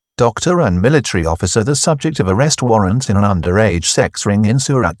doctor and military officer the subject of arrest warrants in an underage sex ring in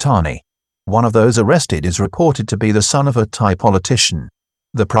Surat Thani. One of those arrested is reported to be the son of a Thai politician.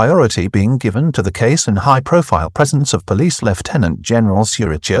 The priority being given to the case and high-profile presence of Police Lieutenant General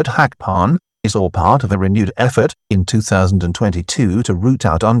Surat Thani is all part of a renewed effort in 2022 to root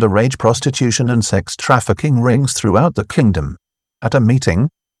out underage prostitution and sex trafficking rings throughout the kingdom. At a meeting,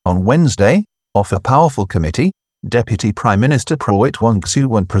 on Wednesday, of a powerful committee, Deputy Prime Minister Prawit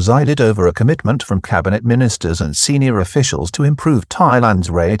Wongsuwon presided over a commitment from cabinet ministers and senior officials to improve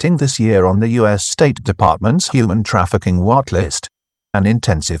Thailand's rating this year on the U.S. State Department's human trafficking watch list. An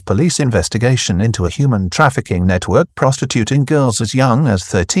intensive police investigation into a human trafficking network prostituting girls as young as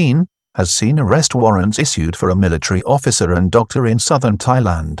 13 has seen arrest warrants issued for a military officer and doctor in southern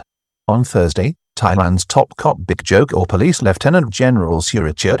Thailand. On Thursday, Thailand's top cop Big Joke or Police Lieutenant General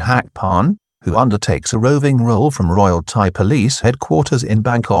Surat Thani, who undertakes a roving role from Royal Thai Police headquarters in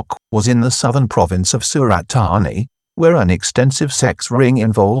Bangkok, was in the southern province of Surat Thani, where an extensive sex ring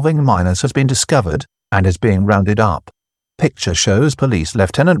involving minors has been discovered and is being rounded up. Picture shows Police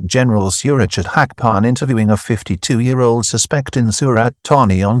Lieutenant General Surat Thani interviewing a 52-year-old suspect in Surat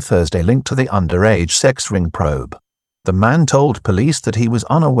Thani on Thursday linked to the underage sex ring probe. The man told police that he was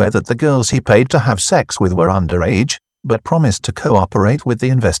unaware that the girls he paid to have sex with were underage, but promised to cooperate with the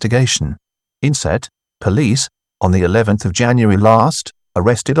investigation. Instead, police, on the 11th of January last,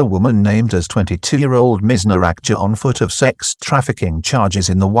 arrested a woman named as 22-year-old Ms. Narakja on foot of sex trafficking charges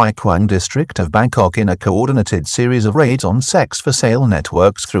in the Waikwang district of Bangkok in a coordinated series of raids on sex-for-sale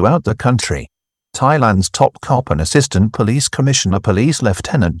networks throughout the country. Thailand's top cop and Assistant Police Commissioner Police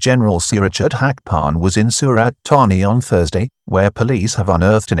Lieutenant General Surat Thani was in Surat Thani on Thursday, where police have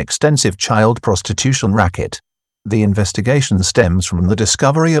unearthed an extensive child prostitution racket. The investigation stems from the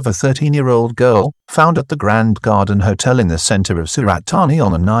discovery of a 13-year-old girl, found at the Grand Garden Hotel in the centre of Surat Thani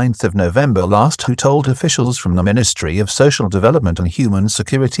on the 9th of November last, who told officials from the Ministry of Social Development and Human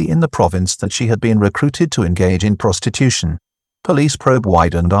Security in the province that she had been recruited to engage in prostitution. Police probe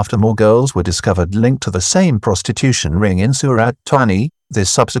widened after more girls were discovered linked to the same prostitution ring in Surat Thani. This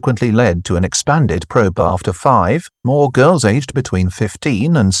subsequently led to an expanded probe after 5 more girls aged between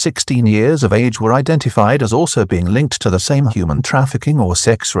 15 and 16 years of age were identified as also being linked to the same human trafficking or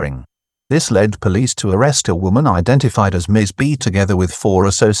sex ring. This led police to arrest a woman identified as Ms. B together with 4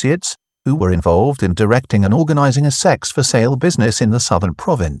 associates, who were involved in directing and organizing a sex-for-sale business in the southern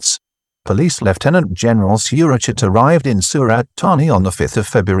province. Police Lieutenant General Surat arrived in Surat Thani on the 5th of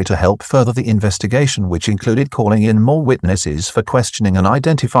February to help further the investigation, which included calling in more witnesses for questioning and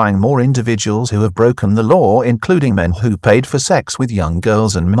identifying more individuals who have broken the law, including men who paid for sex with young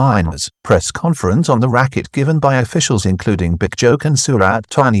girls and minors. Press conference on the racket given by officials including Big Joke and Surat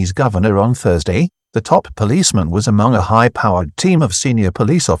Thani's governor on Thursday. The top policeman was among a high-powered team of senior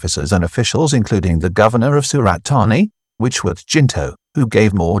police officers and officials including the governor of Surat Thani, Wichwat Jinto, who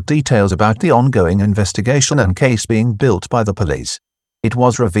gave more details about the ongoing investigation and case being built by the police. It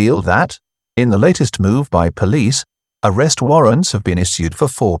was revealed that, in the latest move by police, arrest warrants have been issued for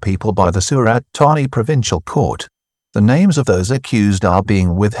 4 people by the Surat Thani Provincial Court. The names of those accused are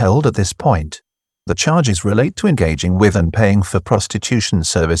being withheld at this point. The charges relate to engaging with and paying for prostitution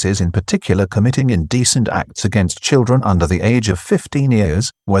services, in particular committing indecent acts against children under the age of 15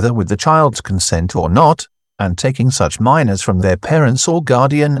 years, whether with the child's consent or not, and taking such minors from their parents or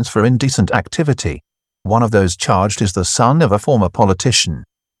guardians for indecent activity. One of those charged is the son of a former politician.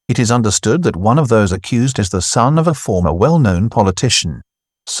 It is understood that one of those accused is the son of a former well-known politician.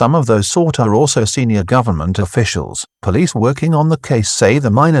 Some of those sought are also senior government officials. Police working on the case say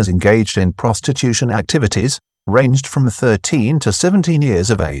the minors engaged in prostitution activities ranged from 13 to 17 years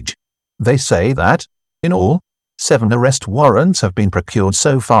of age. They say that, in all, 7 arrest warrants have been procured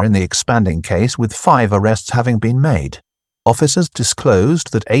so far in the expanding case, with 5 arrests having been made. Officers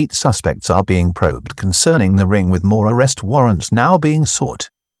disclosed that 8 suspects are being probed concerning the ring, with more arrest warrants now being sought.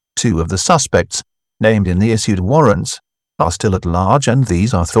 2 of the suspects, named in the issued warrants, are still at large, and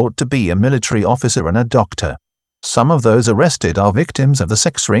these are thought to be a military officer and a doctor. Some of those arrested are victims of the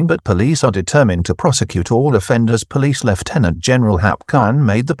sex ring, but police are determined to prosecute all offenders. Police Lieutenant General Thani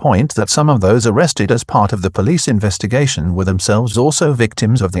made the point that some of those arrested as part of the police investigation were themselves also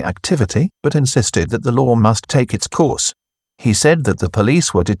victims of the activity, but insisted that the law must take its course. He said that the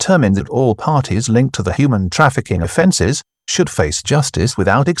police were determined that all parties linked to the human trafficking offences should face justice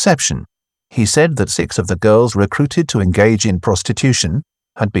without exception. He said that 6 of the girls recruited to engage in prostitution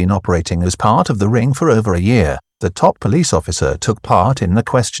had been operating as part of the ring for over a year. The top police officer took part in the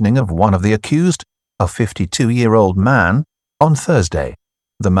questioning of one of the accused, a 52-year-old man, on Thursday.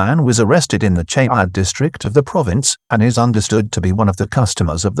 The man was arrested in the Chayad district of the province and is understood to be one of the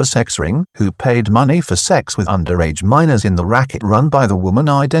customers of the sex ring who paid money for sex with underage minors in the racket run by the woman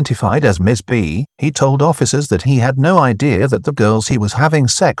identified as Ms. B. He told officers that he had no idea that the girls he was having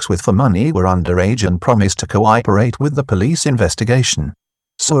sex with for money were underage and promised to cooperate with the police investigation.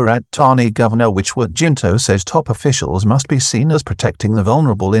 Surat Thani Governor Wishwat Jinto says top officials must be seen as protecting the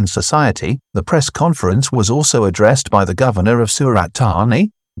vulnerable in society. The press conference was also addressed by the Governor of Surat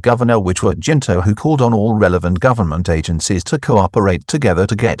Thani, Governor Wishwat Jinto, who called on all relevant government agencies to cooperate together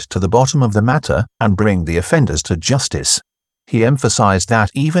to get to the bottom of the matter and bring the offenders to justice. He emphasized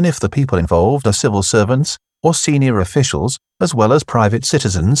that even if the people involved are civil servants or senior officials, as well as private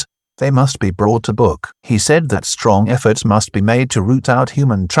citizens, they must be brought to book. He said that strong efforts must be made to root out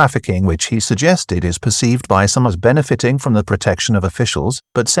human trafficking, which he suggested is perceived by some as benefiting from the protection of officials,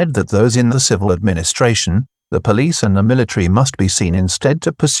 but said that those in the civil administration, the police and the military must be seen instead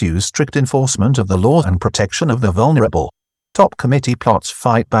to pursue strict enforcement of the law and protection of the vulnerable. Top committee plots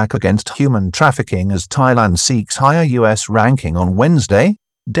fight back against human trafficking as Thailand seeks higher U.S. ranking on Wednesday.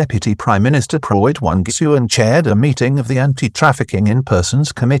 Deputy Prime Minister Prawit Wongsuwan chaired a meeting of the Anti-Trafficking in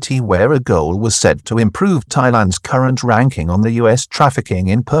Persons Committee where a goal was set to improve Thailand's current ranking on the U.S. Trafficking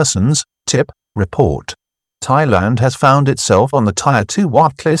in Persons (TIP) report. Thailand has found itself on the Tier 2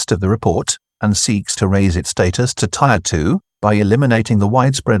 watchlist of the report and seeks to raise its status to Tier 2 by eliminating the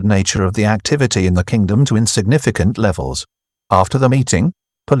widespread nature of the activity in the kingdom to insignificant levels. After the meeting,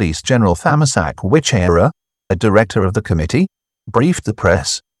 Police General Thammasak Wichera, a director of the committee, briefed the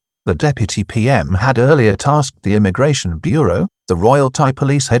press. The Deputy PM had earlier tasked the Immigration Bureau, the Royal Thai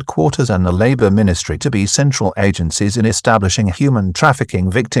Police Headquarters and the Labour Ministry to be central agencies in establishing human trafficking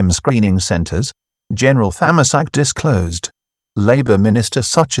victim screening centres, General Thammasak disclosed. Labour Minister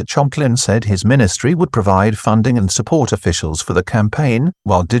Suchet Chomklin said his ministry would provide funding and support officials for the campaign,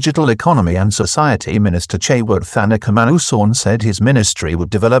 while Digital Economy and Society Minister Surat Thani said his ministry would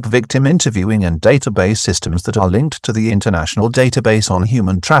develop victim interviewing and database systems that are linked to the International Database on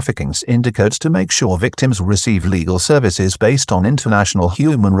Human Trafficking Syndicates to make sure victims receive legal services based on international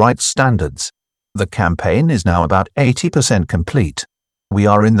human rights standards. The campaign is now about 80% complete. We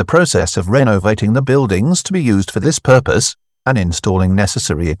are in the process of renovating the buildings to be used for this purpose, and installing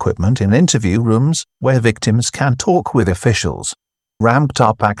necessary equipment in interview rooms where victims can talk with officials. Ramped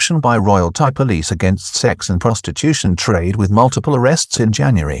up action by Royal Thai Police against sex and prostitution trade with multiple arrests in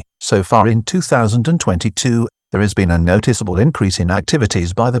January. So far in 2022, there has been a noticeable increase in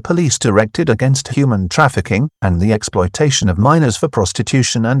activities by the police directed against human trafficking and the exploitation of minors for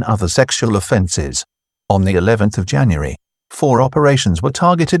prostitution and other sexual offences. On the 11th of January, 4 operations were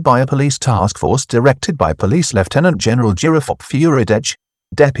targeted by a police task force directed by Police Lieutenant General Jirafop Furidej,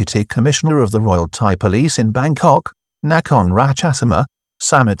 Deputy Commissioner of the Royal Thai Police in Bangkok, Nakhon Ratchasima,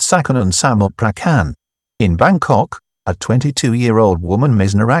 Samut Sakhon and Samut Prakan. In Bangkok, a 22-year-old woman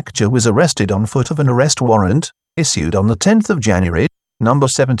Ms. Narakja was arrested on foot of an arrest warrant, issued on the 10th of January, number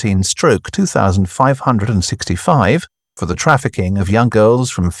 17/2565, for the trafficking of young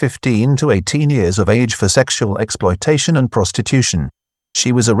girls from 15 to 18 years of age for sexual exploitation and prostitution.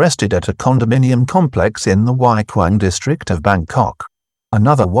 She was arrested at a condominium complex in the Wai Kwang district of Bangkok.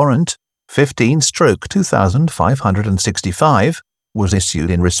 Another warrant, 15/2565, was issued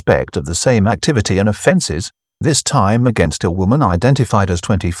in respect of the same activity and offences, this time against a woman identified as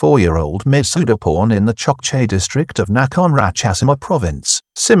 24-year-old Ms. Sudaporn in the Chokche district of Nakhon Ratchasima province.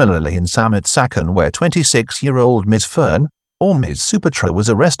 Similarly in Samut Sakhon, where 26-year-old Ms. Fern, or Ms. Supatra,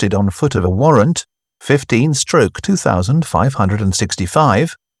 was arrested on foot of a warrant,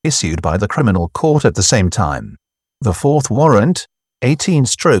 15/2565, issued by the criminal court at the same time. The fourth warrant,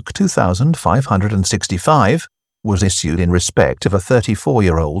 18/2565, was issued in respect of a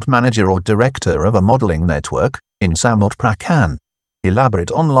 34-year-old manager or director of a modelling network in Samut Prakan.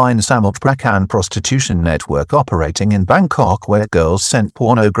 Elaborate online Samut Prakan prostitution network operating in Bangkok, where girls sent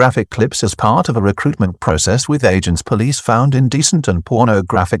pornographic clips as part of a recruitment process with agents. Police found indecent and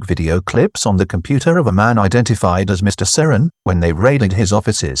pornographic video clips on the computer of a man identified as Mr. Seren when they raided his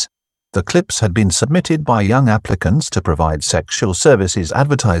offices. The clips had been submitted by young applicants to provide sexual services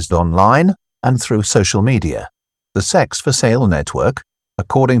advertised online and through social media. The Sex for Sale network,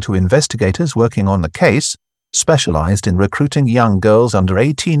 according to investigators working on the case, specialized in recruiting young girls under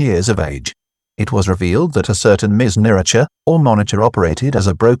 18 years of age. It was revealed that a certain Ms. Niracha, or monitor, operated as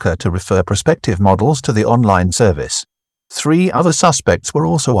a broker to refer prospective models to the online service. 3 other suspects were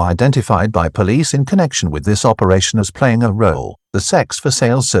also identified by police in connection with this operation as playing a role. The Sex for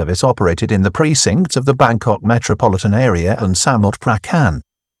Sale service operated in the precincts of the Bangkok metropolitan area and Samut Prakan.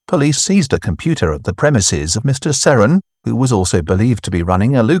 Police seized a computer at the premises of Mr. Seren, who was also believed to be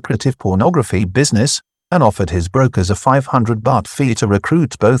running a lucrative pornography business, and offered his brokers a 500 baht fee to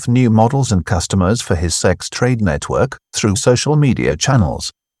recruit both new models and customers for his sex trade network through social media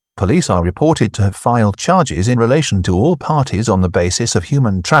channels. Police are reported to have filed charges in relation to all parties on the basis of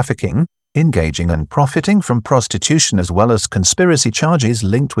human trafficking, engaging and profiting from prostitution, as well as conspiracy charges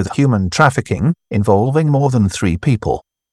linked with human trafficking involving more than 3 people.